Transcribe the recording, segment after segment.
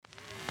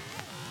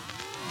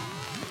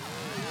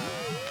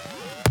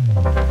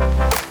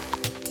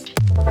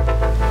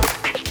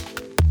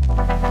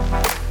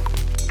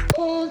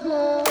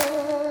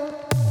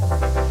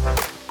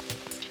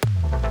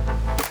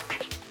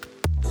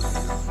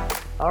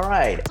All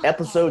right,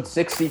 episode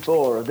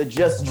 64 of the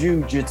Just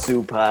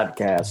Jiu-Jitsu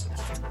podcast.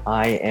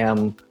 I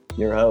am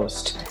your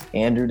host,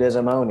 Andrew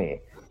Desimone,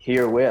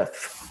 here with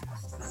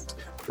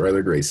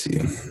Croyler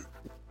Gracie.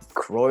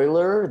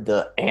 Croyler,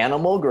 the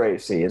Animal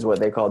Gracie is what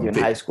they called you in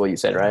high school, you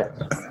said, right?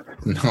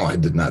 No, I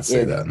did not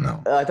say that,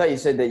 no. I thought you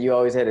said that you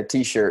always had a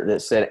t-shirt that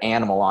said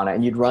animal on it,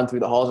 and you'd run through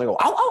the halls and go,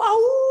 ow,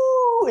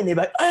 ow, ow, and they'd be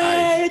like,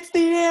 hey, it's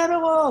the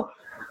animal.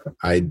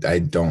 I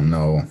don't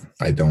know.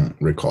 I don't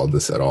recall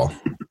this at all.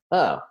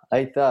 Oh,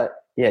 I thought,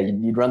 yeah,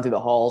 you'd run through the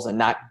halls and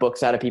knock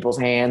books out of people's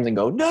hands and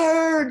go,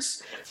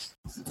 nerds.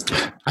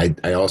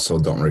 I also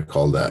don't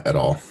recall that at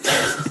all.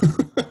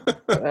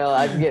 Well,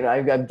 I'm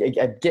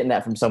getting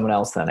that from someone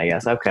else then, I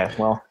guess. Okay,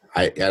 well.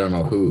 I don't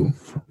know who.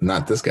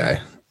 Not this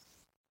guy.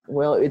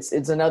 Well, it's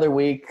another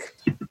week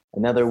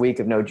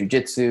of no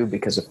jiu-jitsu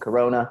because of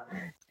Corona,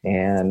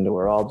 and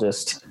we're all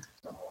just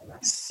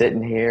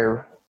sitting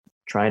here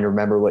trying to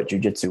remember what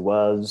jiu-jitsu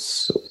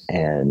was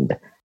and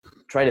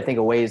try to think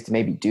of ways to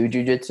maybe do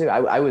jiu-jitsu.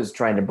 I was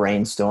trying to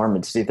brainstorm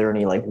and see if there are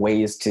any like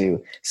ways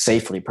to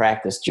safely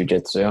practice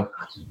jiu-jitsu.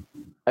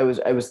 I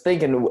was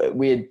thinking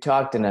we had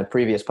talked in a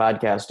previous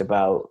podcast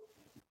about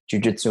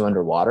jiu-jitsu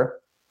underwater.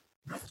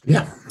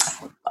 Yeah.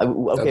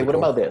 Okay, what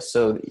about this?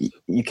 So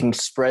you can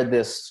spread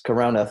this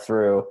Corona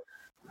through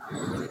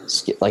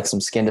like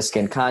some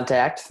skin-to-skin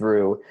contact,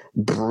 through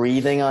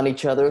breathing on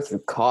each other, through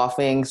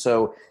coughing.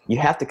 So you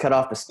have to cut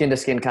off the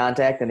skin-to-skin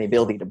contact and the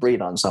ability to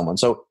breathe on someone.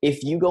 So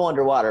if you go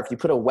underwater, if you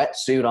put a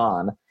wetsuit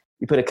on,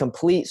 you put a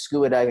complete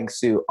scuba diving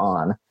suit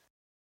on,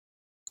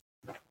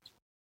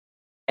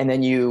 and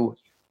then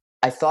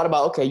I thought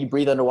about, okay, you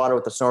breathe underwater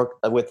with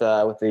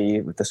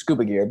the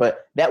scuba gear,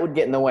 but that would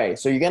get in the way.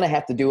 So you're going to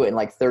have to do it in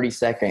like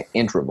 30-second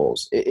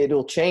intervals.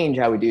 It'll change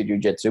how we do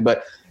jiu-jitsu,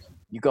 but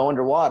you go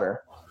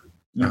underwater,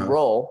 you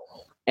roll,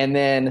 and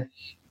then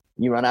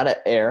you run out of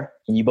air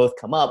and you both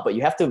come up, but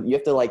you have to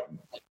like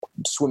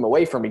swim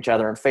away from each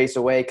other and face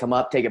away, come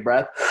up, take a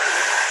breath.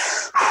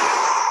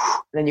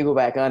 Then you go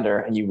back under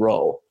and you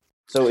roll.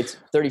 So it's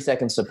 30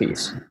 seconds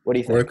apiece. What do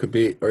you think? Or it could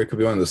be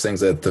one of those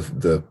things that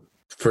the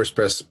first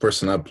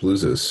person up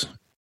loses.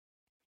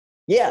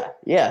 Yeah.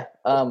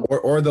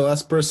 Or the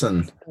last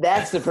person.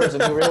 That's the person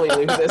who really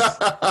loses.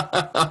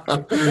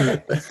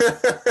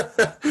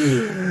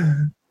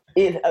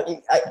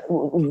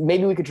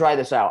 Maybe we could try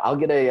this out. I'll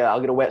get a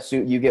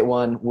wetsuit. You get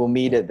one. We'll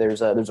meet it.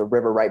 There's a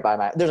river right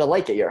by there's a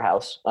lake at your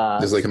house.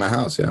 There's a lake in my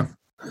house. Yeah.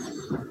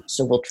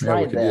 So we'll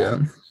try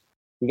that.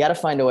 You got to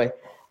find a way.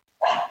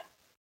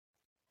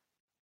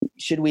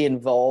 Should we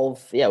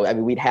involve? Yeah, I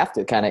mean, we'd have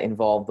to kind of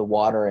involve the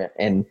water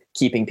and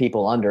keeping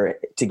people under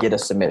to get a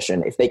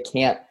submission. If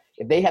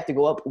they have to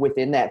go up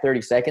within that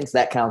 30 seconds,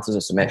 that counts as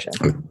a submission.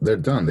 They're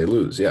done. They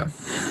lose. Yeah.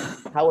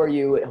 How are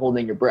you at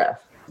holding your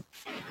breath?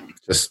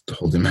 Just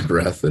holding my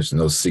breath. There's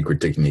no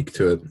secret technique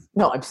to it.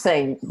 No, I'm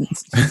saying,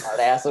 hard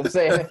ass. I'm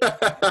saying,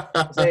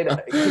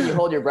 can you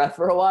hold your breath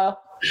for a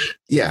while?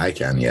 Yeah, I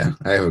can. Yeah,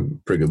 I have a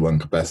pretty good lung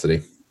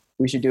capacity.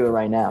 We should do it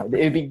right now.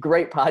 It'd be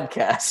great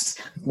podcast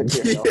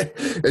material. Yeah,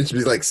 it should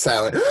be like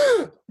silent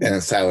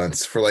and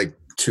silence for like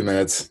 2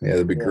 minutes. Yeah,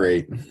 that'd be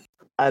great.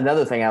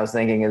 Another thing I was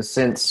thinking is,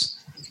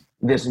 since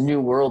this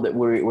new world that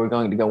we're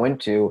going to go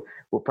into,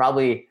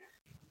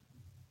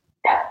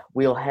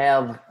 we'll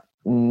have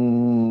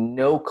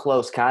no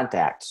close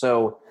contact.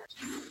 So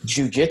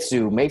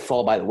jiu-jitsu may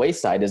fall by the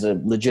wayside as a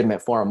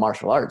legitimate form of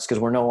martial arts because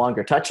we're no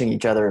longer touching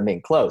each other and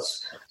being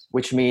close,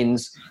 which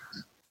means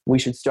we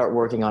should start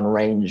working on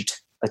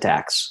ranged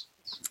attacks.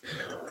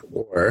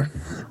 Or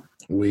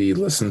we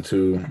listen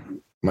to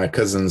my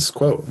cousin's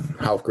quote,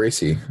 Ralph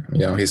Gracie.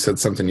 He said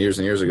something years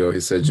and years ago.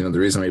 He said, the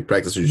reason we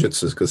practice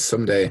jiu-jitsu is because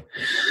someday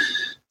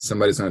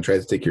somebody's going to try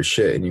to take your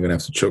shit and you're going to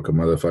have to choke a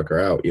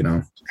motherfucker out,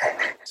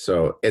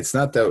 So it's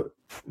not that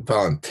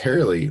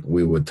voluntarily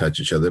we would touch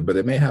each other, but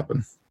it may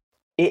happen.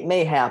 It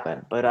may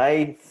happen, but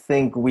I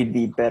think we'd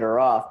be better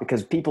off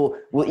because some people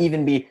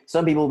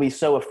will be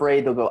so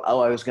afraid they'll go, oh,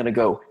 I was going to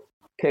go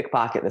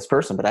pickpocket this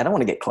person, but I don't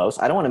want to get close.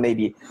 I don't want to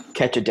maybe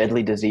catch a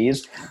deadly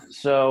disease.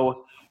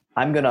 So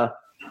I'm going to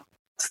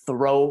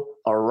throw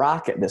a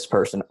rock at this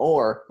person,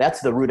 or that's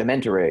the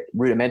rudimentary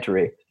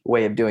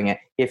way of doing it.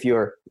 If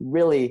you're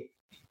really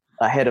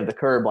ahead of the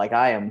curve like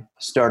I am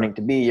starting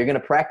to be, you're going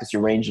to practice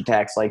your range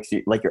attacks like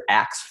your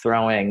axe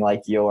throwing,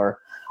 like your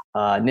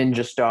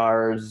ninja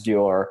stars,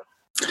 your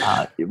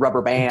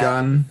rubber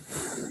band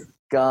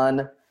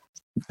gun.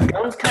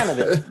 Gun's kind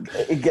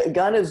of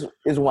gun is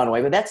one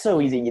way, but that's so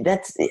easy. We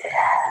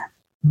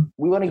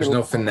want to get. There's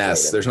no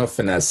finesse. There's no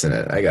finesse in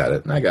it. I got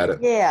it.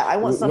 Yeah, I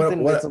want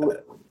something.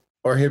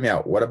 Or hear me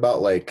out. What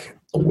about like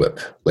a whip,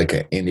 like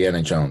an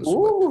Indiana Jones whip?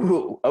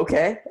 Ooh,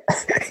 okay.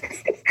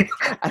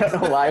 I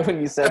don't know why when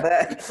you said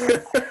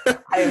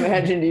that, I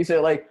imagined you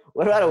said like,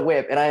 what about a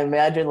whip? And I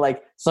imagined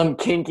like some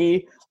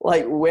kinky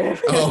like whip.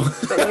 Oh.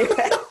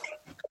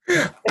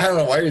 I don't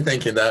know why you're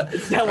thinking that.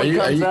 Someone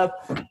comes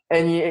up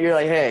and you're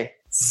like, hey,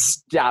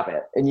 stop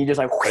it. And you just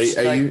like,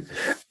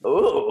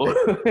 ooh.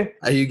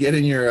 Are you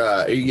getting your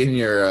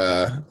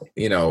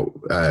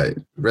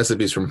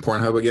recipes from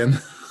Pornhub again?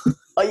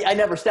 I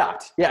never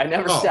stopped. Yeah, I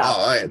never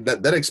stopped.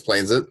 That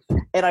explains it.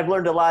 And I've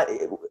learned a lot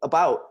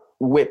about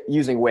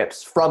using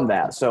whips from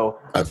that. So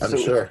I'm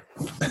sure.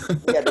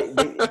 Yeah,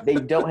 they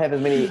don't have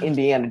as many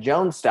Indiana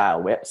Jones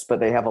style whips, but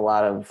they have a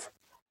lot of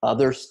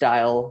other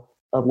style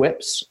of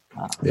whips.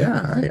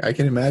 Yeah, I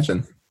can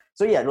imagine.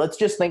 So yeah, let's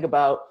just think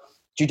about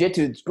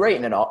jiu-jitsu. It's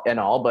great and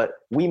all, but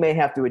we may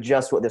have to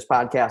adjust what this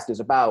podcast is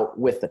about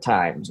with the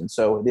times. And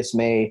so this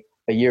may,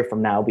 a year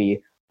from now,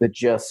 be the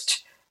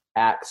just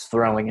axe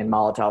throwing and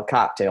Molotov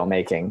cocktail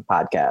making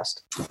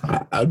podcast.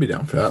 I'd be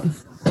down for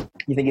that.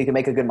 You think you can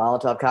make a good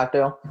Molotov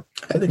cocktail?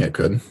 I think I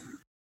could.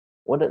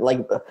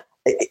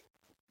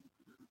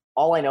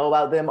 All I know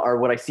about them are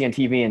what I see on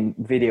TV and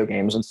video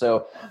games. And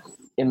so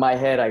in my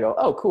head, I go,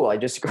 oh, cool. I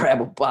just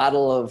grab a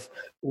bottle of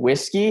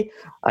whiskey.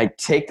 I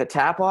take the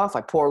tap off.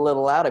 I pour a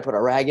little out. I put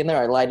a rag in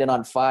there. I light it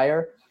on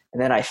fire.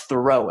 And then I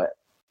throw it.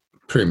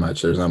 Pretty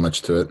much. There's not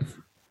much to it.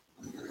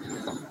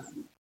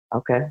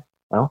 Okay.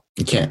 Well,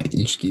 you can't.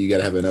 You got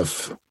to have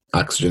enough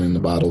oxygen in the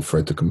bottle for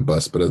it to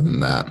combust. But other than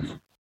that.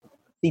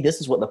 See,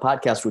 this is what the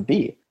podcast would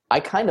be. I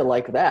kind of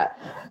like that.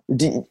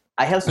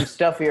 I have some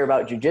stuff here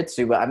about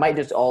jiu-jitsu, but I might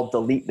just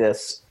delete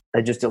this. I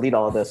just delete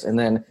all of this, and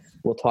then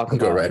we'll talk about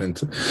go right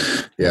into.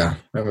 Yeah,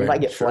 I mean, we might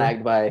get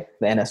flagged by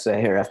the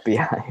NSA or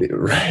FBI.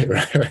 Right.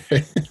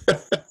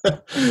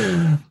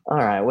 All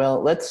right.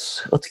 Well,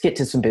 let's get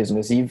to some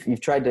business. You've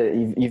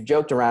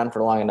joked around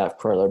for long enough,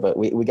 Perler, but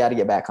we got to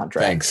get back on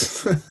track.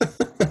 Thanks.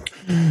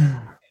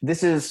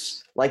 This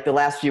is like the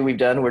last few we've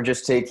done. We're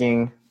just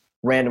taking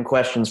random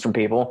questions from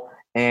people,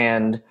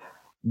 and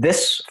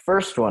this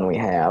first one we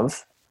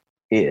have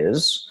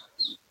says,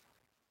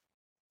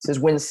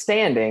 when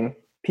standing,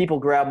 people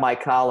grab my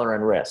collar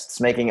and wrists,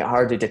 making it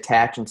hard to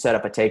detach and set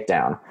up a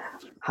takedown.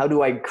 How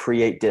do I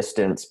create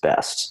distance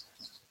best?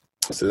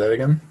 Say that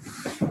again.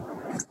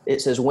 It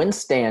says, when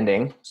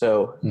standing,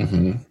 so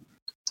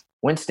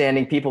when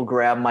standing, people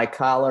grab my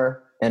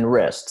collar and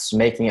wrists,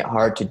 making it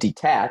hard to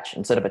detach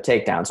and set up a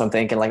takedown. So I'm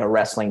thinking like a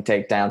wrestling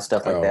takedown,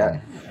 stuff like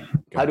that.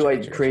 Gotcha, how do I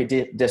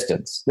create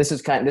distance?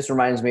 This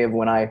reminds me of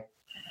when I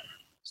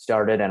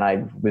started and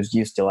I was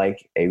used to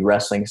like a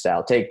wrestling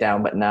style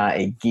takedown, but not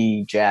a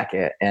gi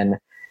jacket. And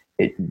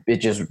it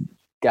just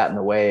got in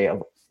the way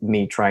of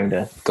me trying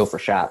to go for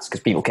shots because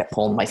people kept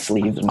pulling my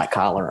sleeves and my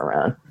collar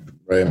around.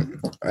 Right.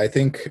 I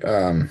think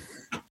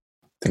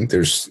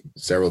there's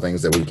several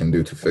things that we can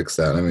do to fix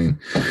that. I mean,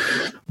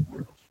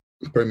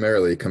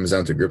 primarily it comes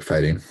down to grip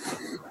fighting,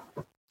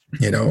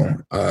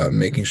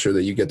 making sure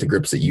that you get the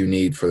grips that you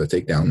need for the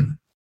takedown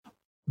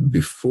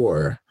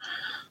before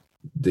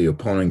the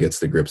opponent gets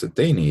the grips that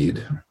they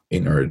need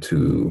in order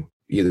to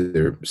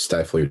either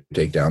stifle your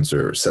takedowns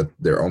or set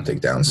their own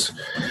takedowns.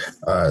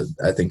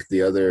 I think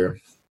the other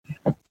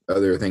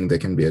thing that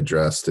can be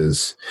addressed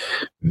is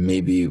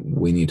maybe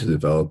we need to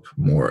develop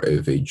more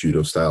of a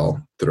judo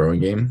style throwing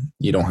game.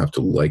 You don't have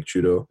to like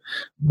judo,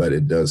 but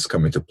it does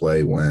come into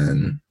play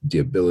when the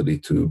ability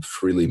to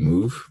freely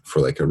move for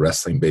like a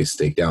wrestling based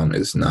takedown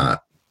is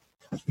not,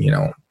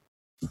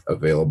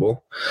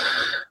 available.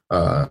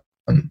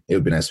 It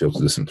would be nice to be able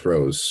to do some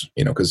throws,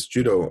 because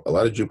a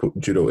lot of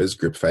judo is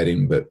grip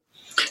fighting, but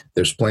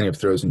there's plenty of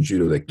throws in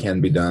judo that can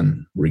be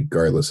done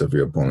regardless of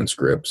your opponent's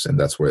grips, and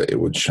that's where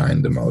it would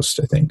shine the most,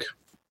 I think.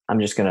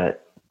 I'm just going to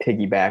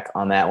piggyback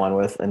on that one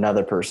with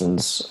another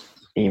person's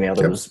email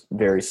that was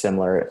very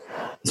similar.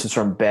 This is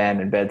from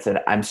Ben, and Ben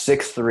said, I'm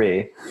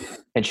 6'3",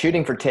 and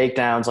shooting for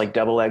takedowns like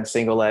double legs,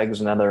 single legs,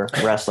 and other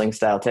wrestling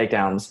style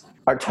takedowns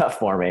are tough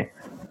for me.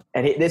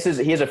 And he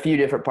has a few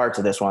different parts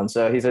of this one.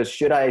 So he says,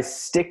 should I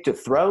stick to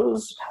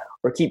throws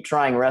or keep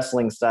trying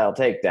wrestling style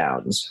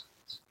takedowns?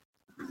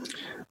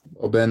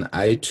 Well, Ben,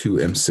 I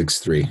too am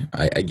 6'3".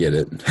 I get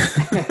it.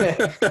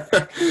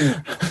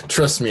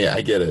 Trust me,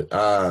 I get it.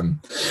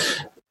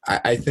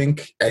 I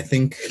think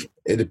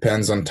it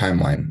depends on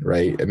timeline,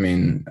 right? I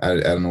mean, I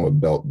don't know what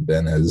belt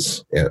Ben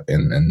is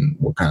and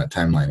what kind of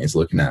timeline he's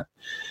looking at.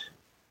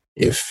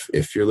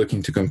 If you're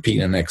looking to compete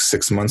in the next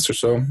 6 months or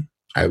so,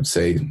 I would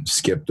say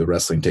skip the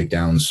wrestling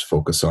takedowns,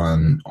 focus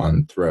on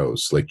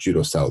throws, like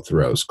judo style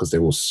throws, because they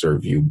will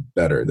serve you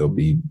better. They'll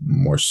be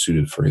more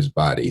suited for his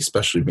body,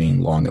 especially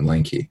being long and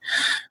lanky.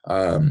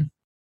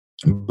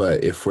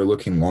 But if we're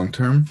looking long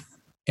term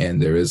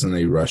and there isn't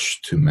a rush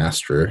to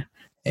master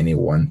any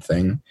one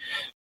thing,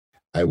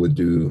 I would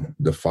do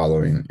the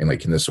following,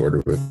 in this order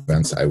of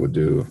events. I would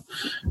do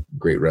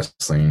great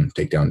wrestling,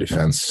 takedown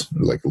defense,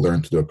 like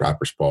learn to do a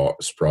proper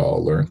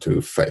sprawl, learn to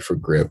fight for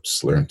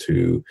grips, learn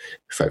to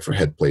fight for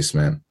head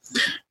placement,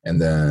 and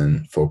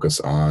then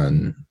focus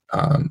on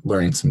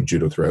learning some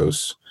judo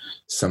throws,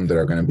 some that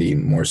are going to be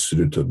more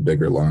suited to a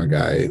bigger, longer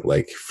guy,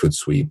 like foot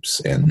sweeps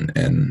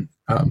and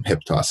hip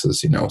tosses,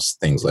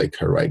 things like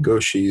harai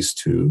goshis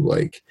to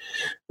like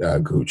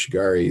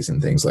gochugaris and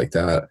things like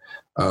that.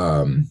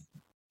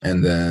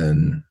 And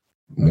then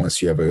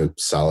once you have a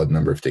solid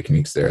number of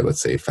techniques there,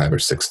 let's say 5 or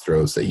 6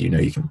 throws that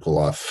you can pull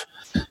off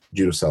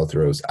judo style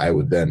throws, I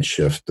would then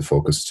shift the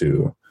focus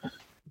to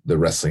the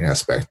wrestling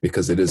aspect,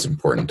 because it is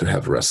important to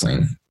have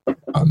wrestling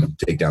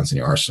takedowns in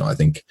your arsenal. I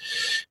think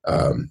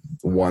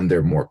one,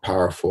 they're more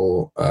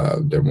powerful,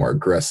 they're more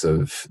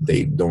aggressive.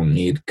 They don't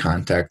need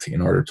contact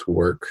in order to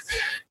work,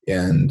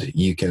 and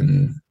you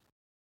can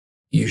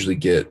usually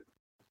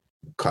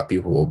caught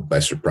people by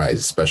surprise,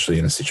 especially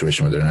in a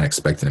situation where they're not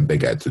expecting a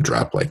big guy to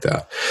drop like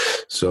that.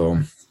 So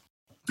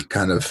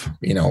kind of,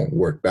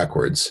 work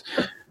backwards,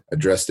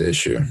 address the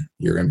issue.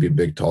 You're going to be a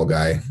big, tall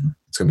guy.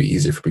 It's going to be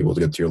easier for people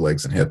to get to your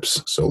legs and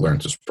hips. So learn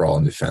to sprawl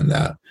and defend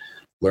that.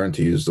 Learn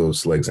to use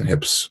those legs and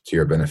hips to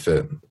your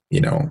benefit,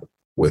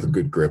 with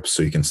good grips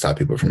so you can stop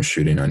people from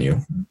shooting on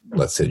you.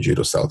 Let's say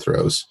judo style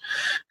throws.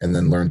 And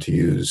then learn to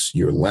use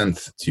your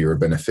length to your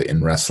benefit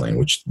in wrestling,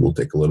 which will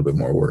take a little bit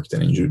more work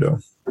than in judo.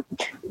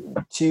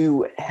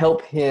 To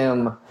help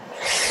him,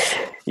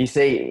 you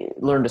say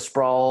learn to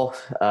sprawl,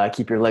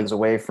 keep your legs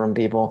away from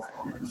people.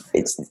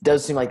 It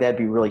does seem like that'd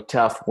be really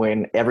tough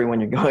when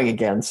everyone you're going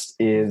against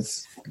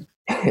is,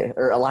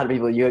 or a lot of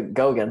people you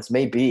go against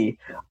may be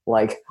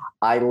like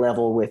eye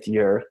level with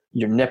your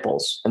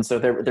nipples, and so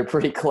they're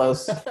pretty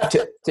close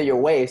to your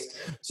waist.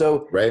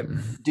 So right,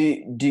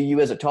 do you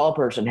as a tall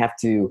person have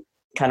to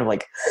kind of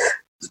like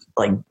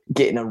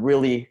get in a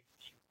really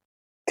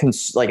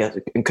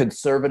a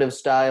conservative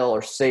style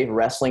or safe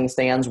wrestling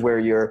stance where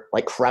you're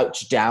like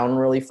crouched down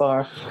really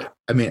far?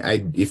 I mean,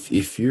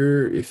 if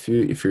your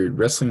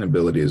wrestling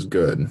ability is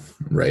good,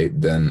 right,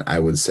 then I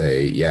would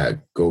say, yeah,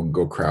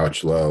 go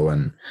crouch low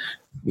and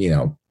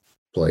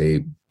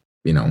play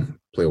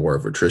war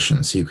of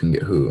attrition so you can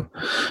get who.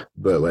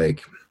 But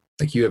like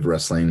you have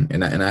wrestling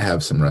and I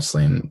have some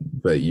wrestling,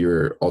 but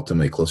you're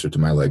ultimately closer to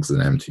my legs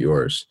than I am to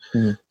yours.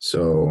 Mm-hmm.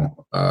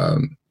 So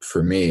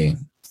for me,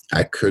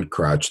 I could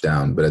crouch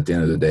down, but at the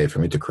end of the day, for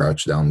me to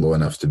crouch down low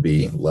enough to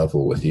be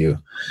level with you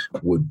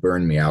would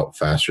burn me out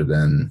faster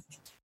than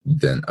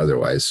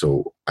otherwise.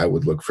 So I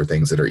would look for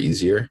things that are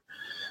easier,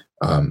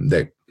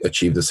 that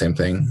achieve the same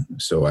thing.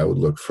 So I would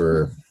look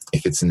for,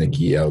 if it's in the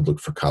gi, I would look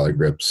for collar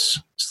grips,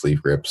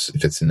 sleeve grips.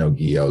 If it's in no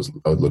gi, I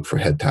would look for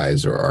head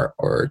ties or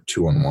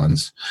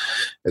 2-on-1s.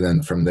 And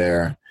then from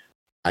there,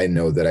 I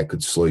know that I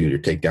could slow your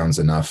takedowns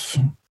enough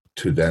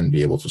to then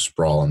be able to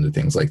sprawl and do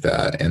things like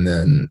that. And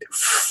then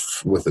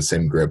with the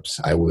same grips,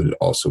 I would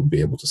also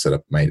be able to set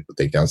up my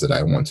takedowns that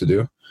I want to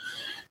do.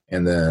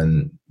 And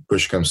then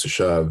push comes to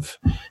shove,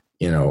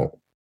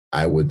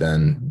 I would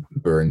then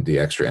burn the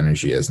extra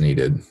energy as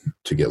needed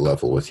to get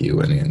level with you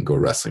and go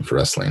wrestling for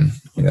wrestling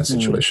in that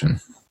situation.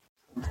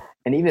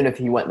 And even if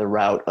you went the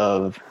route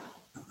of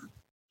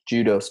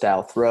judo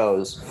style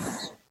throws,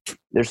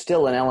 there's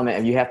still an element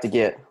of you have to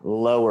get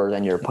lower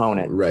than your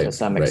opponent to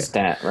some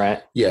extent,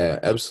 right? Yeah,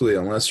 absolutely.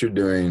 Unless you're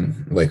doing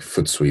like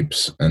foot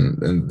sweeps,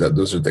 and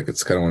those are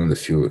it's kind of one of the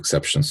few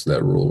exceptions to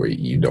that rule where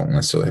you don't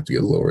necessarily have to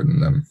get lower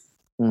than them.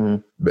 Mm-hmm.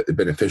 But it's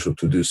beneficial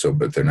to do so,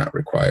 but they're not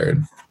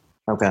required.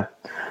 Okay.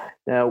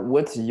 Now,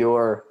 what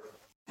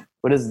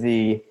is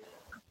the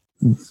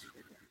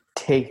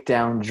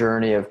takedown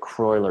journey of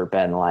Croyler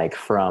been like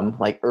from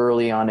like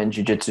early on in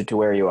jiu-jitsu to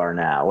where you are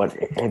now? What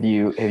have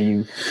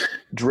you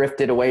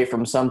drifted away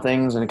from some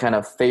things and kind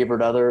of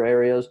favored other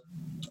areas?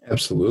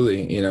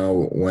 Absolutely.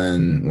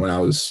 When I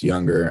was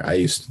younger, I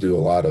used to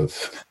do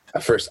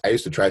at first I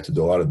used to try to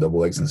do a lot of double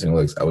legs and single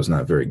legs. I was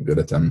not very good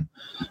at them.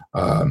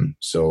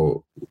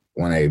 So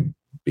when I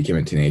became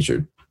a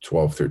teenager,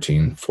 12,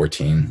 13,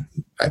 14,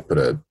 I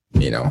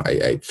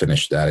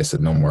finished that. I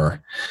said, no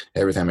more.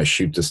 Every time I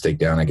shoot this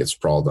takedown, I get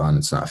sprawled on.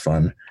 It's not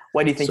fun.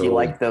 Why do you think you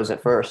liked those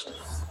at first?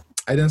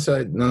 I didn't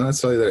say, not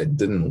necessarily that I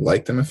didn't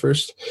like them at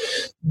first.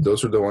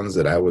 Those were the ones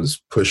that I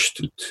was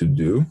pushed to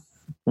do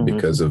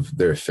because of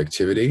their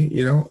effectivity,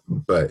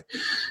 but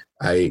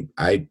I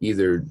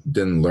either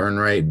didn't learn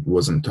right,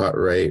 wasn't taught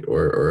right,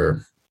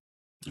 or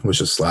was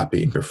just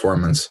sloppy in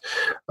performance.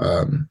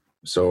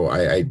 So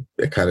I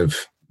kind of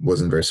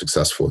wasn't very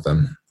successful with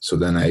them. So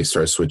then I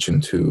started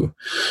switching to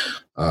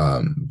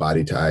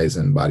body ties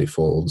and body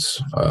folds.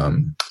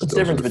 What's the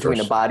difference between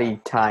a body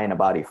tie and a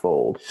body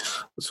fold?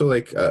 So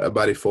like a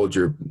body fold,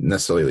 you're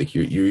necessarily like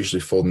you're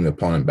usually folding the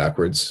opponent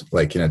backwards.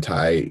 Like in a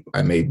tie,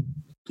 I made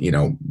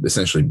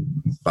essentially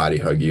body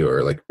hug you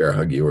or like bear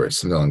hug you or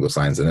something along those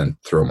lines, and then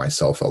throw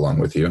myself along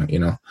with you.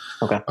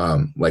 Okay.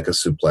 Like a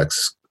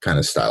suplex kind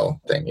of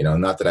style thing.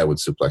 Not that I would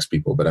suplex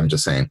people, but I'm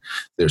just saying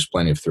there's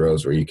plenty of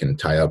throws where you can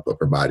tie up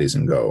upper bodies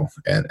and go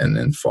and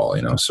then fall.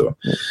 So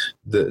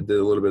did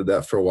a little bit of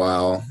that for a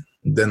while.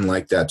 Didn't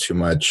like that too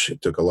much.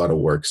 It took a lot of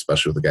work,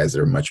 especially with the guys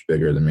that are much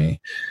bigger than me.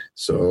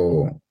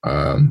 So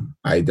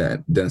I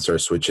then started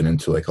switching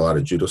into like a lot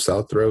of judo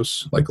style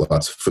throws, like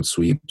lots of foot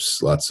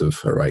sweeps, lots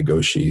of harai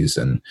goshis,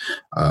 and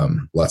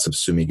lots of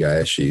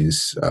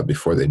sumigayashis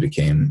before they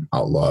became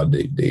outlawed.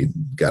 They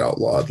got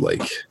outlawed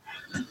like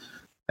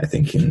I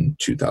think in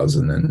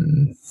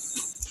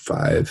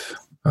 2005.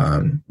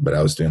 But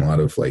I was doing a lot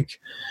of like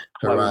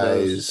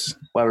harais.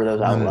 Why were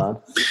those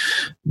outlawed?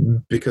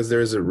 Because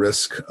there's a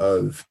risk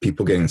of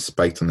people getting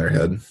spiked on their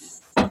head,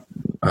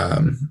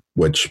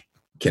 which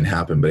can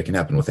happen, but it can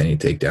happen with any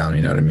takedown.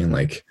 You know what I mean?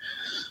 Like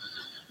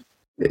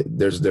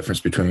there's a difference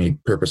between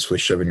purposefully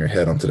shoving your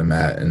head onto the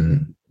mat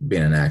and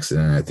being an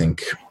accident. I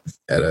think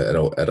at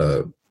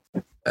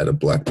a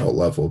black belt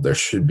level, there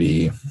should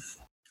be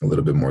a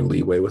little bit more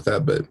leeway with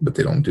that, but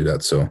they don't do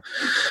that. So,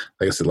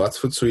 like I said, lots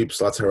of foot sweeps,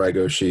 lots of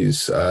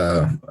haragoshis,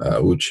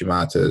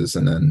 uchimatas,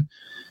 and then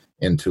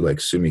into like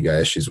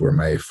sumigayashis were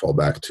my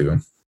fallback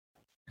to.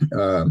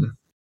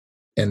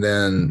 And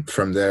then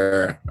from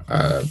there,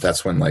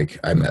 that's when like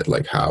I met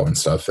like How and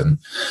stuff, and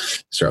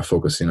started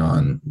focusing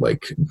on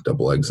like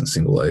double legs and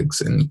single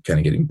legs, and kind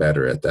of getting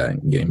better at that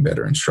and getting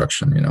better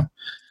instruction. You know,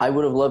 I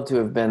would have loved to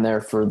have been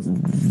there for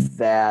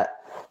that.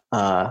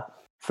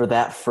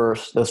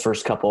 Those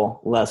first couple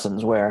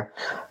lessons where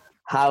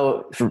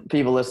How, for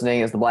people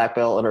listening, is the black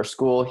belt at our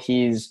school.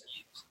 He's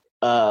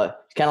kind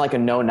of like a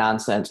no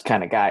nonsense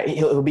kind of guy.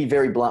 He'll be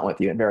very blunt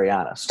with you and very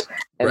honest.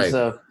 And right.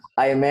 So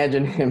I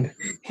imagine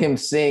him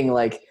seeing,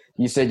 like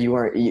you said, you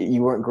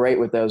weren't great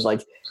with those,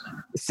 like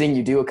seeing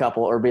you do a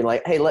couple or be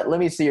like, hey, let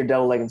me see your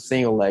double leg and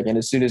single leg. And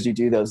as soon as you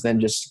do those, then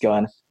just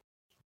going,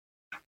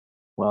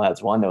 well,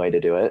 that's one way to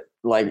do it.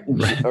 Like,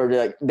 right. Or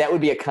like that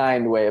would be a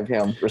kind way of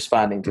him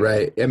responding to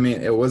right. It. I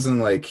mean, it wasn't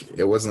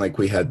like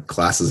we had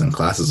classes and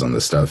classes on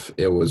this stuff.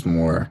 It was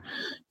more,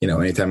 you know,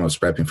 anytime I was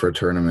prepping for a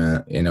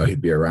tournament, you know,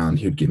 he'd be around,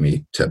 he'd give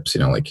me tips,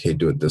 you know, like, hey,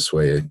 do it this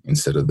way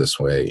instead of this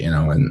way, you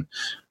know, and,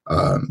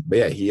 but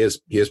yeah, he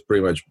is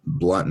pretty much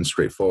blunt and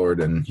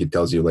straightforward, and he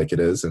tells you like it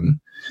is. And,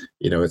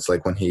 you know, it's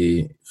like when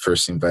he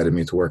first invited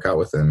me to work out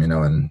with him, you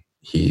know, and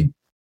he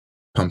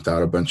pumped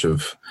out a bunch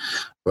of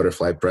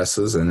butterfly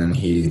presses, and then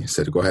he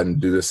said, go ahead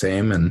and do the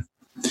same. And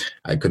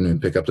I couldn't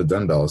even pick up the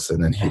dumbbells.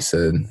 And then he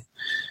said,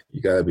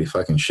 you gotta be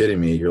fucking shitting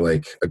me. You're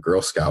like a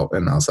Girl Scout.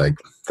 And I was like,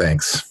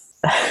 thanks.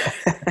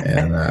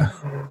 And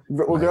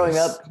well, growing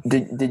up,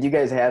 did you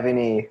guys have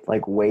any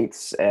like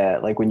weights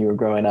like when you were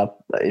growing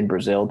up in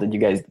Brazil? Did you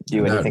guys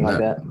do anything like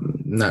that?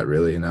 Not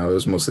really. No, it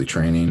was mostly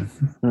training.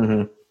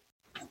 Mm-hmm.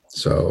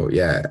 So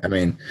yeah, I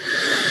mean,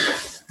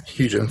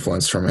 huge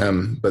influence from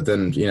him. But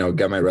then, you know,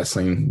 got my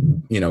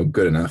wrestling, you know,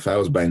 good enough. I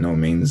was by no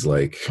means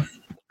like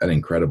an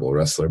incredible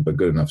wrestler, but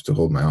good enough to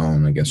hold my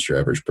own against your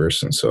average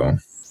person. So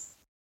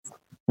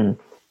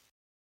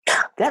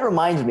that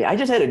reminds me, I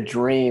just had a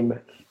dream.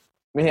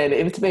 Man,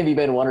 it's maybe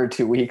been 1 or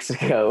 2 weeks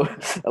ago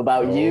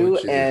about you.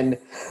 Geez. And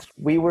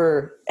we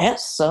were at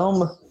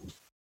some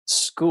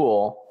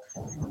school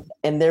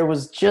and there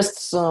was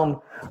just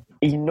some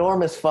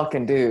enormous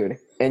fucking dude.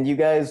 And you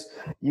guys,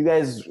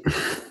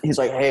 he's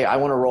like, hey, I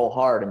want to roll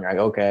hard. And you're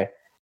like, okay.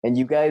 And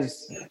you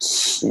guys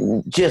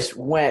just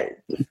went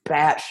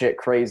batshit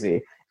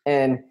crazy.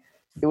 And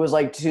it was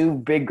like two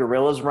big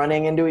gorillas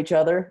running into each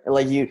other.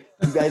 Like you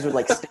guys would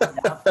like stand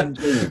up and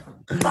just,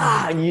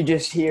 and you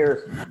just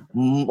hear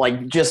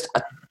like just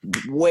a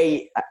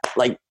weight.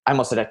 Like I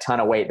almost said a ton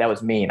of weight. That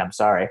was mean. I'm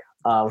sorry.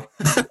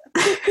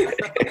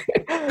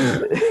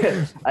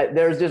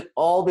 There's just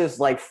all this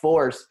like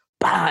force,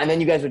 and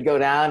then you guys would go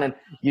down and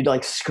you'd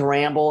like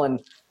scramble, and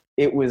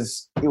it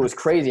was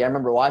crazy. I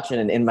remember watching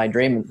it in my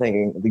dream and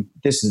thinking,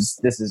 this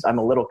is, I'm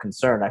a little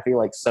concerned. I feel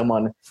like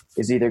someone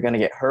is either going to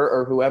get hurt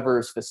or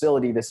whoever's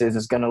facility this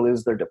is going to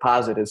lose their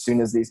deposit as soon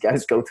as these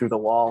guys go through the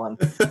wall. And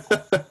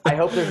I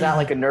hope there's not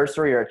like a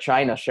nursery or a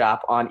china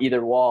shop on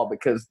either wall,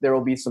 because there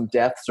will be some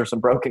deaths or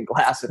some broken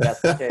glass if that's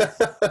the case.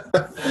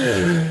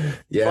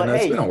 Yeah, but, no,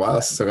 it's been a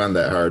while since I've gone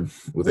that hard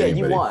with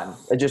anybody. You won.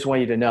 I just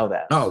want you to know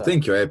that. Oh, so.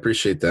 Thank you. I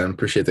appreciate that. I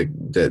appreciate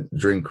that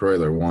Drink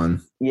Croyler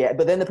won. Yeah,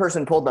 but then the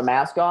person pulled the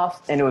mask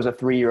off, and it was a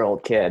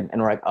 3-year-old kid,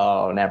 and we're like,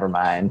 oh, never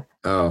mind.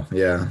 Oh,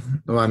 yeah.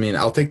 Well, I mean,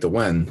 I'll take the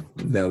win.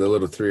 You know, the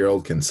little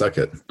 3-year-old can suck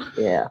it.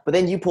 Yeah, but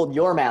then you pulled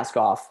your mask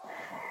off,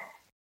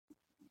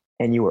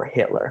 and you were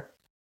Hitler.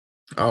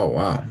 Oh,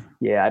 wow.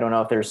 Yeah, I don't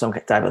know if there's some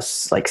type of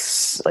like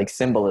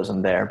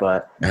symbolism there,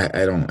 but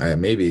I don't.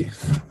 Maybe.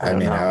 I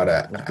mean, I would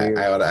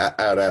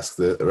ask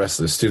the rest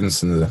of the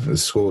students in the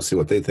school, see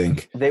what they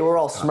think. They were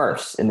all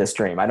Smurfs in this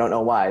dream. I don't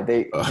know why.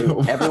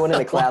 Everyone in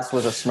the class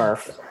was a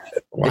Smurf.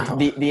 Wow.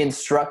 The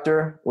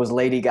instructor was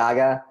Lady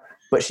Gaga,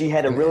 but she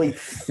had a really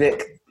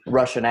thick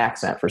Russian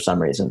accent for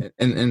some reason.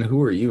 And who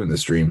were you in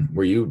this dream?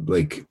 Were you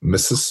like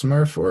Mrs.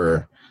 Smurf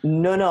or?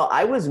 No,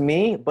 I was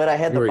me, but I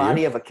had the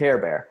body of a Care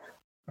Bear.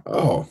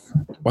 Oh,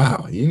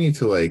 wow. You need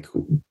to like,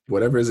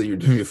 whatever it is that you're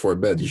doing before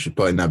bed, you should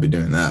probably not be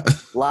doing that.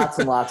 Lots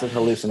and lots of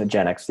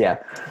hallucinogenics. Yeah.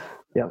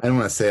 I don't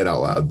want to say it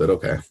out loud, but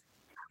okay.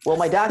 Well,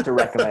 my doctor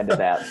recommended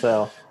that.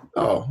 So.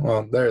 Oh,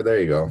 well, there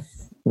you go.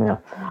 Yeah.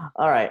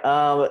 All right.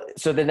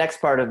 So the next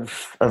part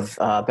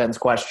of Ben's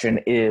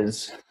question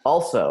is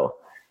also,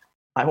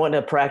 I want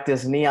to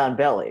practice Neon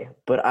Belly,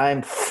 but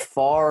I'm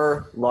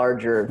far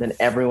larger than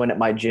everyone at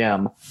my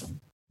gym.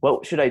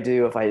 What should I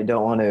do if I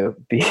don't want to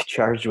be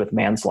charged with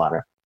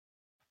manslaughter?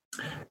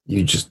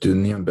 You just do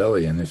Neon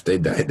Belly, and if they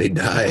die, they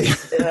die.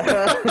 Is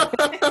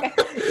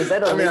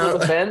that a legal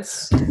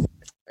defense?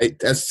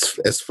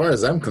 As far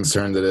as I'm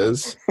concerned, it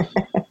is.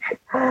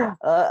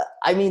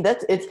 I mean,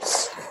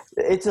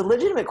 it's a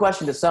legitimate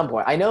question to some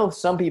point. I know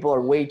some people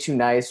are way too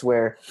nice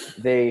where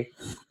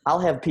I'll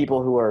have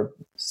people who are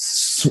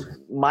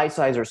my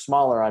size or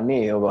smaller on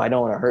me, he'll go, I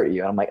don't want to hurt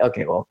you. And I'm like,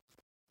 okay, well,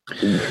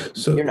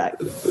 So you're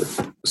not.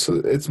 So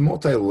it's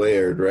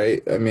multi-layered,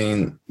 right? I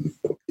mean,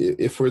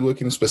 if we're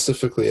looking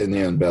specifically at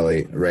knee on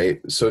belly, right?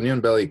 So knee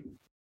on belly,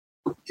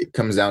 it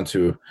comes down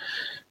to,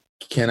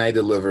 can I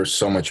deliver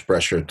so much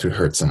pressure to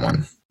hurt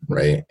someone,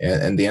 right?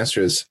 And the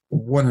answer is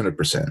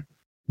 100%.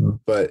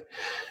 But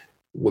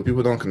what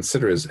people don't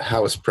consider is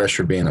how is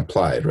pressure being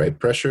applied, right?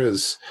 Pressure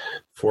is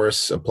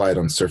force applied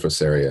on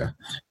surface area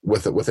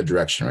with a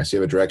direction, right? So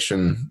you have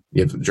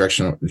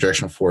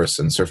directional force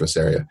and surface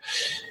area.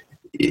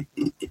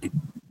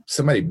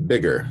 Somebody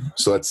bigger,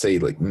 so let's say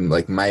like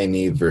my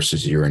knee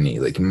versus your knee,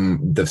 like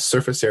the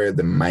surface area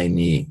that my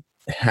knee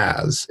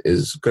has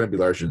is going to be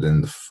larger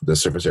than the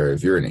surface area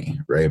of your knee,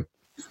 right?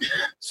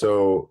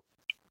 So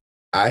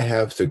I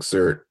have to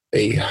exert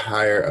a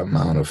higher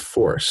amount of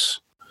force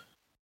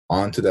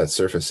onto that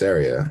surface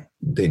area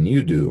than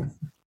you do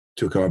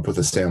to come up with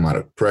the same amount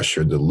of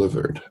pressure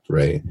delivered,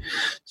 right?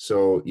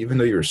 So even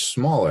though you're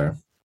smaller,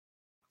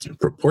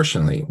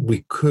 proportionally,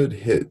 we could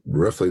hit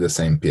roughly the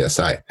same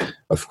PSI.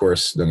 Of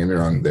course, don't get me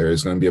wrong, there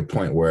is going to be a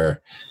point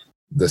where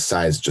the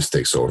size just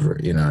takes over.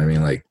 You know what I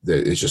mean? Like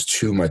there's just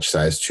too much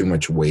size, too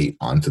much weight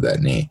onto that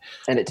knee.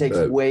 And it takes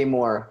way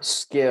more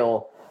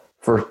skill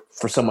for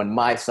someone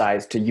my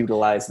size to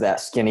utilize that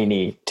skinny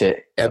knee to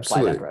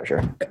apply that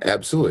pressure.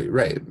 Absolutely.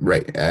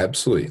 Right.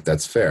 Absolutely.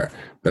 That's fair.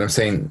 But I'm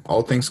saying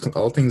all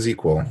things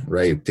equal,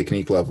 right?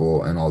 Technique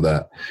level and all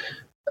that.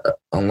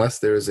 Unless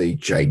there is a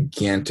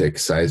gigantic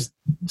size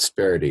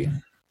disparity,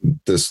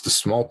 the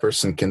small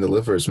person can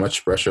deliver as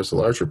much pressure as a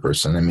larger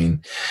person. I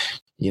mean,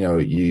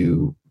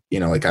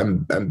 like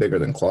I'm bigger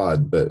than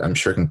Claude, but I'm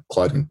sure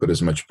Claude can put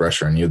as much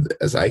pressure on you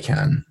as I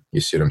can.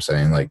 You see what I'm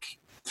saying? Like,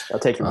 I'll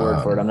take your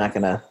word for it. I'm not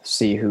going to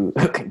see who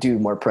can do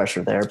more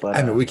pressure there, but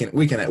I mean, we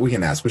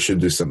can ask. We should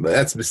do some.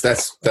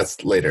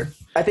 That's later.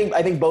 I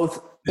think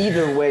both.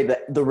 Either way,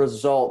 the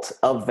result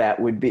of that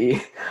would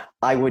be,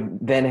 I would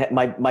then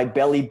my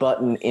belly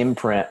button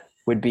imprint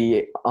would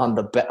be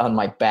on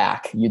my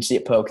back. You'd see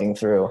it poking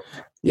through.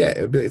 Yeah,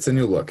 it's a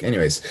new look.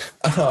 Anyways,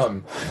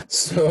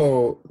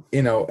 so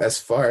as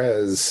far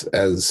as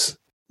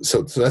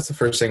so that's the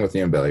first thing with knee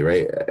and belly,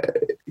 right?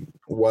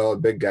 While a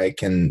big guy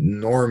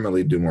can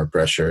normally do more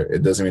pressure,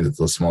 it doesn't mean that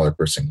the smaller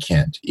person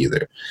can't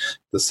either.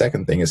 The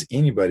second thing is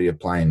anybody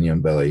applying knee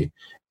and belly,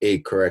 A,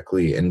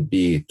 correctly, and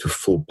B, to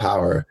full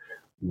power,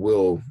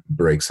 will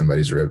break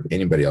somebody's rib,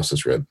 anybody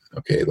else's rib.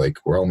 Okay, like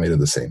we're all made of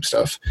the same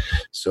stuff.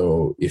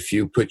 So if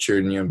you put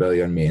your knee and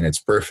belly on me and it's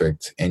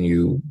perfect and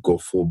you go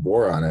full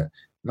bore on it,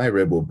 my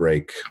rib will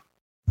break,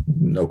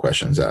 no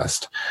questions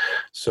asked.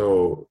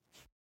 So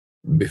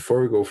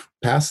before we go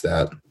past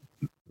that,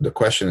 the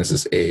question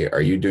is A,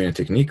 are you doing a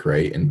technique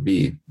right? And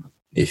B,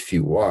 if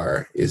you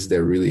are, is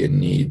there really a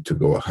need to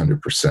go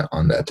 100%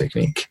 on that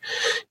technique?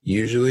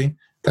 Usually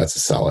that's a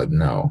solid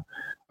no.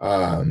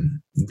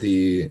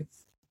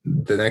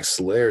 The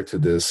next layer to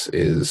this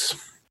is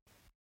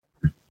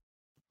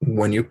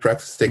when you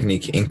practice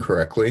technique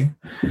incorrectly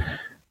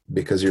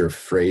because you're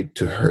afraid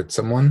to hurt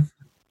someone,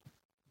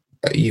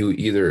 you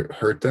either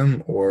hurt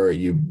them or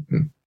you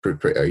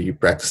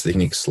practice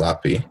technique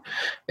sloppy,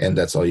 and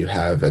that's all you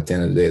have at the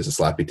end of the day is a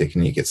sloppy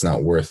technique. It's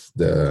not worth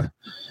the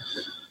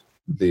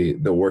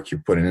work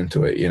you're putting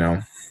into it,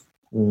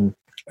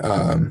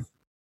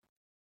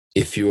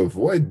 If you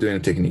avoid doing a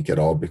technique at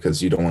all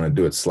because you don't want to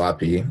do it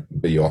sloppy,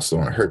 but you also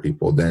want to hurt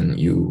people, then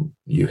you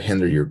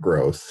hinder your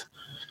growth.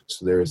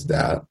 So there's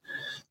that.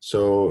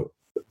 So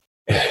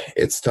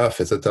it's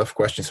tough. It's a tough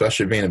question,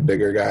 especially being a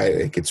bigger guy.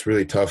 Like, it's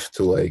really tough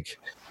to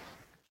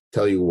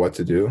tell you what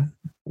to do.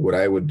 What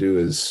I would do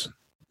is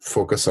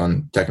focus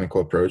on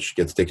technical approach,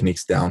 get the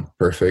techniques down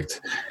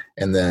perfect,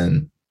 and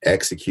then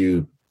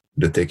execute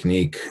the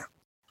technique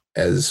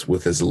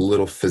with as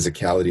little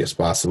physicality as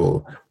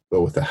possible,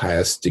 but with the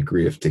highest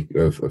degree of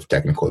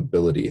technical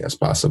ability as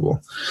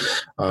possible.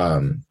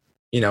 And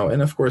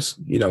of course,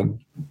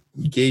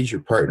 gauge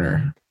your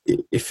partner.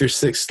 If you're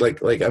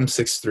like I'm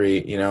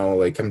 6'3",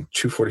 like I'm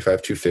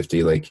 245,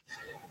 250, like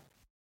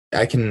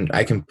I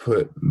can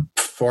put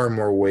far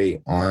more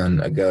weight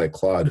on a guy like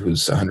Claude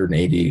who's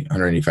 180,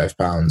 185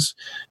 pounds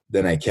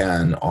than I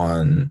can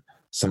on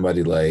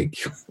somebody like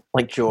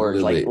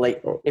George,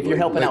 like if you're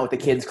helping out with the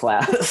kids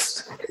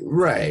class.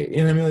 Right. You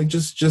know what I mean? Like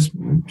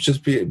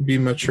just be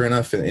mature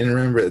enough. And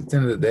remember, at the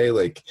end of the day,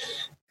 like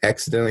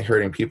accidentally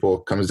hurting people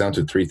comes down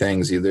to three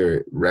things: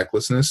 either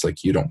recklessness,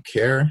 like you don't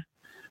care.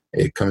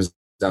 It comes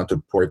down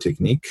to poor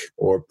technique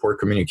or poor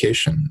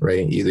communication,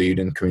 right? Either you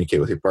didn't communicate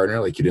with your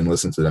partner, like you didn't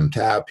listen to them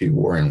tap, you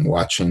weren't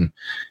watching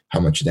how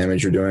much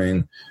damage you're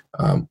doing,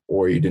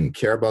 or you didn't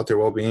care about their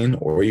well-being,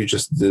 or you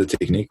just did the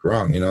technique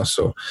wrong,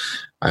 So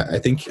I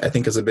think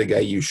as a big guy,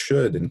 you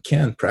should and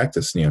can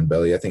practice knee and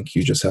belly. I think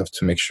you just have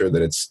to make sure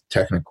that it's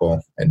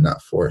technical and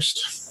not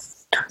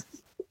forced.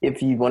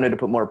 If you wanted to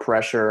put more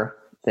pressure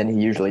than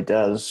he usually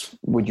does,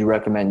 would you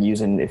recommend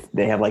using, if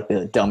they have like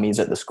the dummies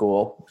at the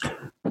school?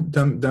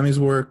 Dummies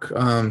work.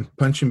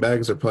 Punching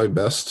bags are probably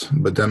best,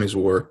 but dummies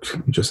work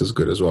just as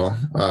good as well.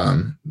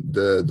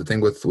 the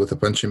thing with a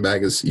punching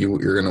bag is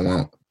you're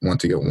gonna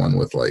want to get one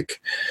with like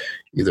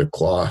either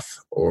cloth,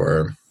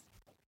 or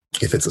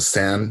if it's a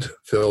sand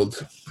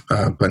filled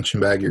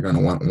punching bag, you're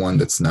gonna want one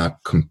that's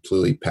not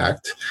completely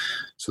packed,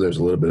 so there's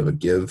a little bit of a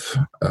give.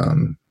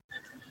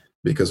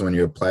 Because when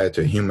you apply it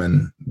to a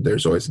human,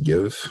 there's always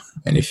give,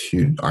 and if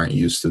you aren't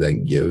used to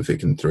that give, it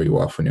can throw you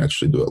off when you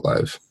actually do it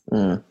live.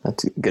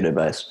 That's good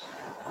advice.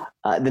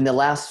 Then the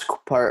last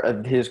part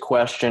of his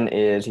question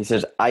is, he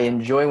says, I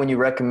enjoy when you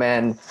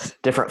recommend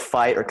different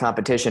fight or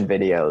competition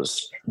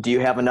videos. Do you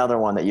have another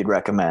one that you'd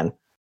recommend?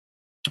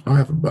 I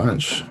have a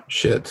bunch.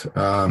 Shit.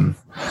 Another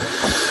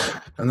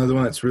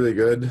one that's really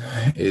good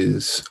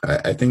is,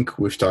 I think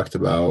we've talked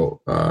about,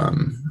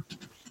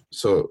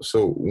 so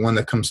one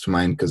that comes to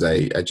mind, because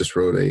I just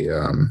wrote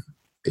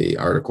a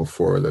article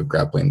for the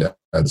Grappling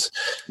Dads.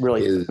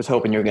 Really was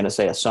hoping you were going to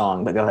say a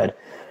song, but go ahead.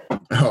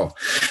 Oh,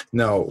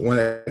 no. One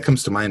that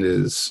comes to mind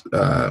is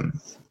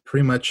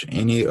pretty much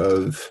any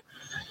of,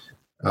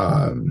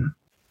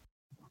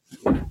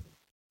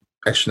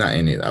 actually not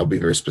any, I'll be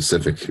very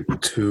specific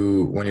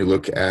to when you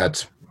look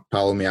at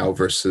Paulo Miyao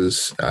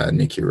versus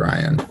Nicky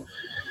Ryan.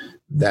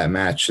 That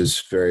match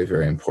is very,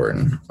 very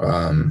important.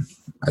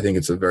 I think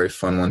it's a very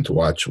fun one to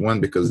watch. One,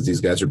 because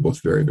these guys are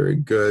both very, very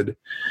good.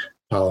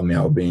 Paulo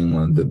Miyao being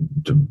one of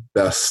the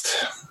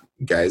best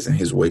guys in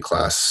his weight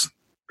class,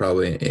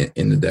 probably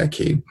in the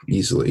decade,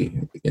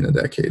 easily in a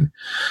decade.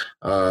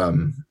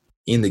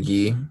 In the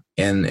gi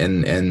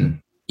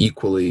and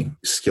equally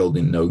skilled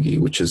in no gi,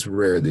 which is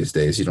rare these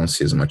days. You don't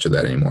see as much of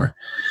that anymore.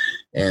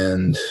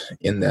 And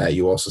in that,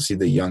 you also see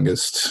the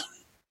youngest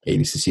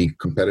ADCC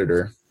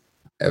competitor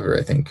ever,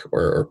 I think,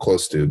 or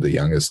close to the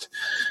youngest,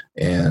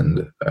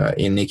 and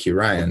in Nicky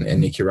Ryan.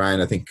 And Nicky Ryan,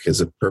 I think, is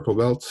a purple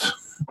belt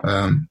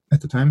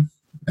at the time.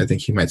 I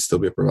think he might still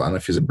be a purple. I don't know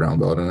if he's a brown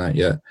belt or not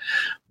yet.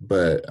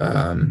 But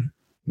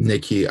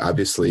Nicky,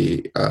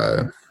 obviously,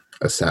 a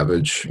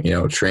savage,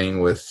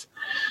 training with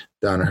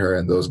Danaher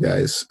and those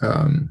guys.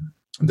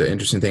 The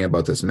interesting thing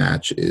about this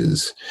match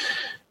is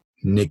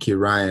Nicky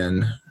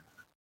Ryan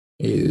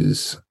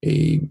is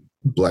a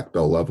black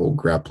belt level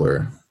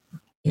grappler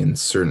in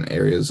certain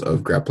areas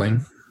of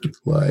grappling,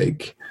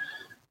 like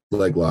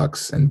leg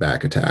locks and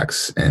back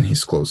attacks, and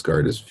his close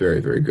guard is very,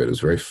 very good. It was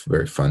very,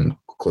 very fun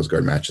close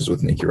guard matches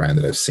with Nicky Ryan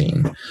that I've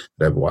seen,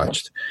 that I've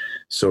watched.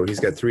 So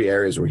he's got 3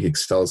 areas where he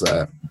excels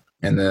at,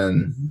 and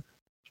then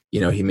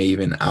he may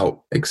even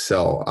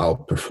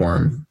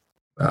outperform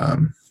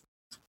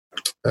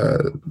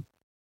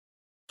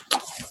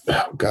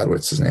God,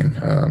 what's his name?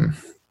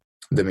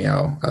 The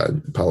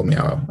Miyao, Paulo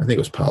Miyao. I think it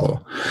was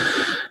Paulo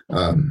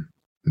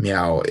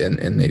Miyao in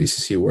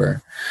ADCC,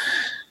 where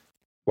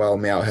while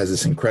Miyao has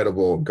this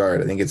incredible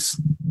guard, I think it's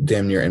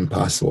damn near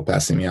impossible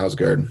passing Miao's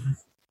guard.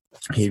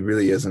 He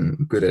really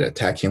isn't good at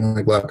attacking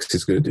leg locks.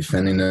 He's good at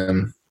defending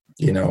them.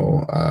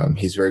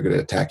 He's very good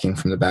at attacking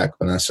from the back,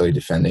 but not necessarily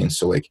defending.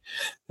 So,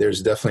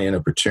 there's definitely an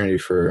opportunity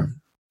for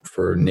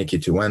Nicky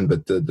to win.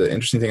 But the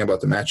interesting thing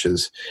about the match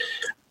is,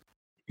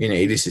 in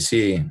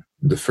ADCC,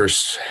 the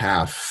first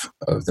half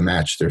of the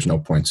match, there's no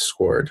points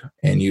scored.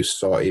 And you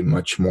saw a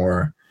much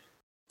more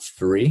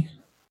free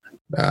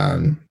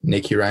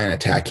Nicky Ryan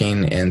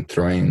attacking and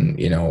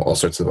throwing, all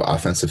sorts of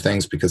offensive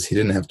things, because he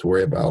didn't have to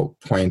worry about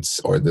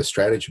points or the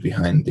strategy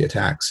behind the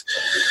attacks.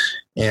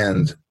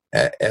 And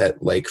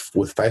at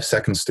with 5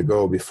 seconds to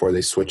go before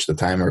they switch the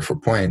timer for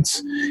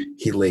points,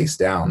 he lays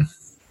down.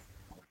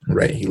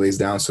 Right, he lays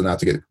down so not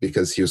to get,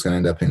 because he was going to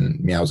end up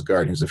in Miao's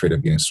guard. He was afraid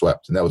of getting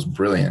swept, and that was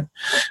brilliant.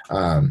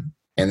 And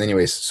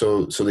anyways,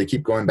 so they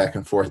keep going back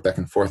and forth,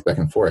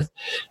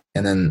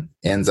 and then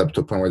ends up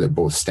to a point where they're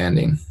both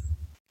standing,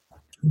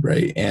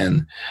 right,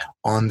 and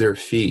on their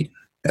feet.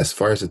 As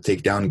far as the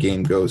takedown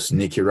game goes,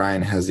 Nicky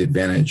Ryan has the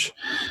advantage,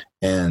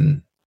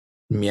 and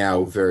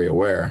Miyao, very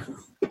aware,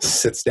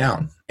 sits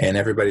down. And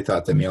everybody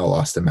thought that Miyao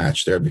lost the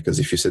match there, because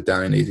if you sit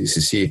down in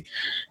ADCC,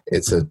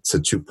 it's a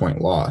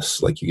 2-point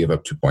loss. You give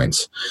up 2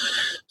 points.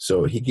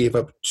 So he gave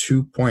up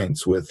 2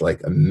 points with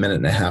a minute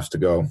and a half to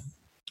go.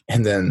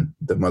 And then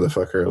the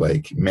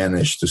motherfucker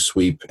managed to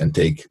sweep and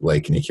take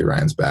Nicky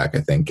Ryan's back,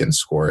 I think, and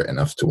score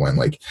enough to win.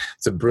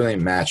 It's a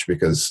brilliant match,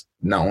 because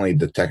not only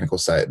the technical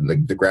side,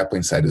 the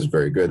grappling side is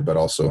very good, but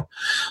also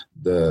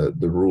the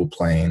rule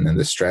playing and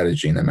the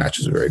strategy in the match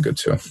is very good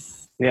too.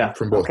 Yeah.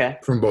 From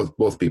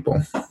both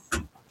people.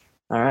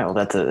 All right. Well,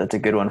 that's a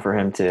good one for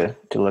him to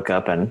look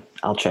up, and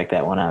I'll check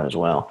that one out as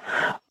well.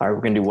 All right.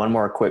 We're going to do one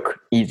more quick,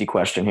 easy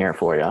question here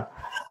for you.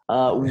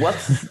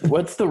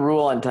 What's the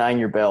rule on tying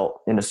your belt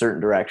in a certain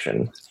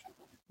direction?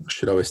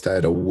 Should always tie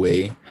it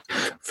away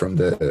from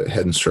the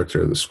head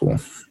instructor of the school.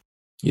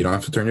 You don't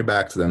have to turn your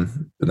back to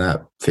them, but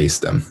not face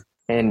them.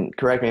 And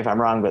correct me if I'm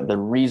wrong, but the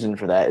reason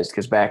for that is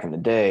because back in the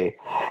day,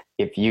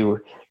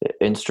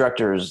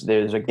 instructors,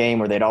 there's a game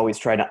where they'd always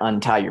try to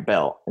untie your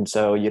belt. And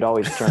so you'd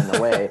always turn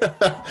away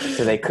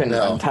so they couldn't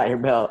untie your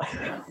belt.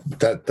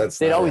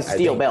 They'd always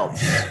steal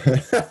belts.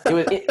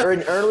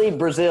 In early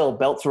Brazil,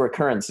 belts were a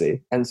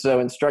currency. And so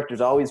instructors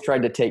always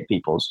tried to take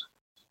people's.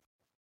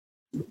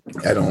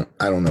 I don't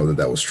know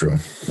that was true.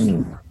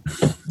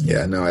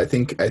 Yeah, no, I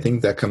think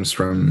that comes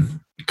from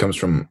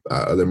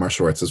other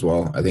martial arts as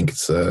well. I think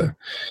it's a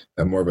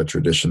more of a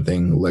tradition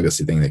thing,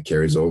 legacy thing that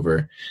carries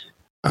over.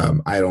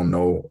 I don't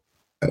know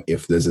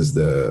if this is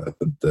the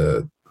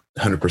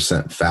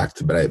 100%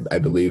 fact, but I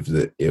believe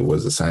that it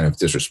was a sign of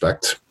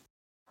disrespect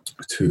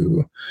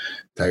to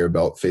tie your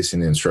belt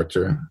facing the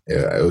instructor.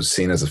 It was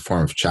seen as a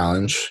form of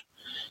challenge,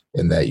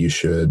 in that you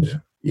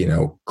should,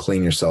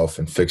 clean yourself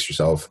and fix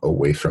yourself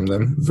away from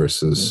them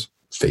versus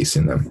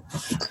facing them.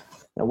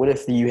 Now, what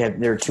if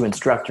there are two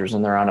instructors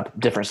and they're on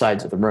different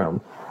sides of the room?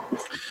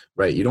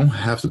 Right. You don't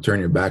have to turn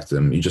your back to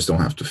them. You just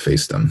don't have to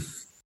face them.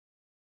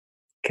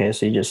 Okay.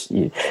 So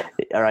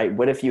all right.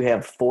 What if you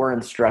have 4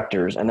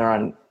 instructors and they're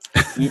on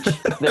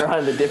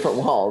the different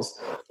walls?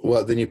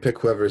 Well, then you pick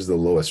whoever's the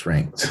lowest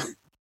ranked.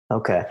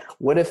 Okay.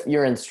 What if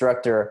your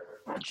instructor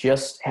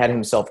just had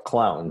himself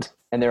cloned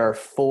and there are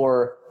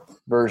 4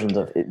 versions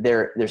of it?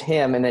 There's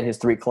him and then his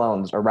 3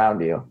 clones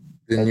around you.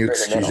 Then you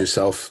excuse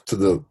yourself to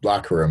the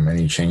locker room and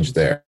you change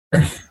there.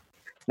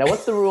 Now,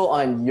 what's the rule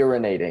on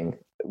urinating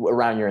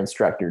around your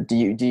instructor? Do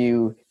you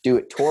do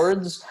it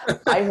towards?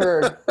 I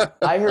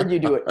heard you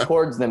do it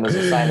towards them as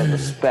a sign of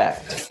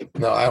respect.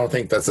 No, I don't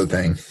think that's a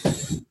thing.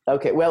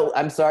 Okay, well,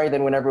 I'm sorry.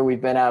 Then whenever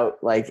we've been out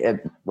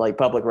at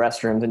public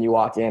restrooms and you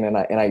walk in and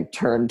I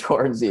turn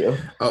towards you.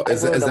 Oh,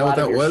 is that what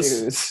that was?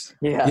 Shoes.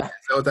 Yeah. Is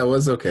that what that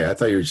was? Okay, I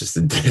thought you were just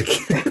a dick.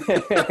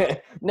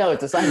 No,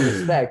 it's a sign of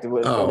respect.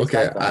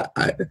 Okay.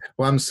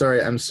 Well, I'm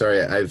sorry.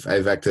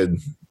 I've acted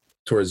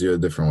towards you a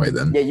different way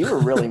then. Yeah, you were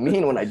really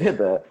mean when I did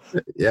that.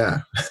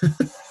 Yeah.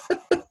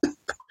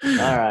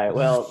 All right.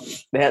 Well,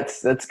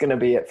 that's going to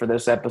be it for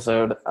this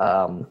episode.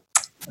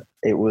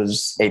 It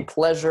was a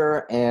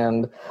pleasure,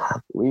 and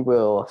we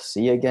will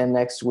see you again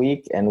next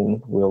week,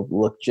 and we'll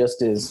look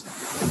just as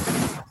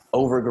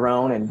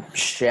overgrown and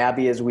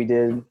shabby as we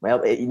did.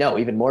 Well,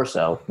 even more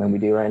so than we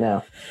do right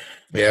now.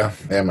 Yeah.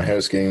 My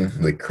hair's getting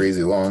like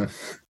crazy long.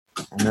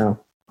 I know.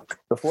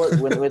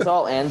 When it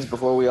all ends,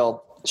 before we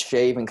all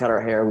shave and cut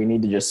our hair, we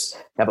need to just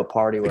have a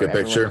party. Take a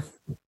picture.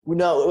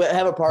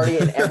 Have a party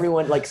and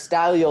everyone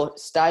style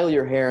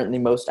your hair in the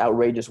most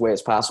outrageous way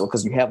as possible,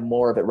 because you have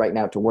more of it right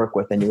now to work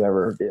with than you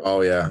ever did.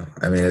 Oh yeah,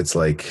 I mean it's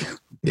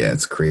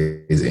it's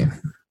crazy.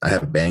 I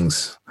have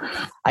bangs.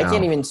 I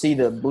can't even see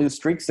the blue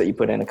streaks that you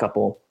put in a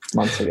couple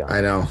months ago.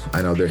 I know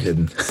they're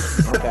hidden.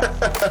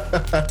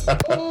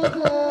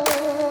 Okay.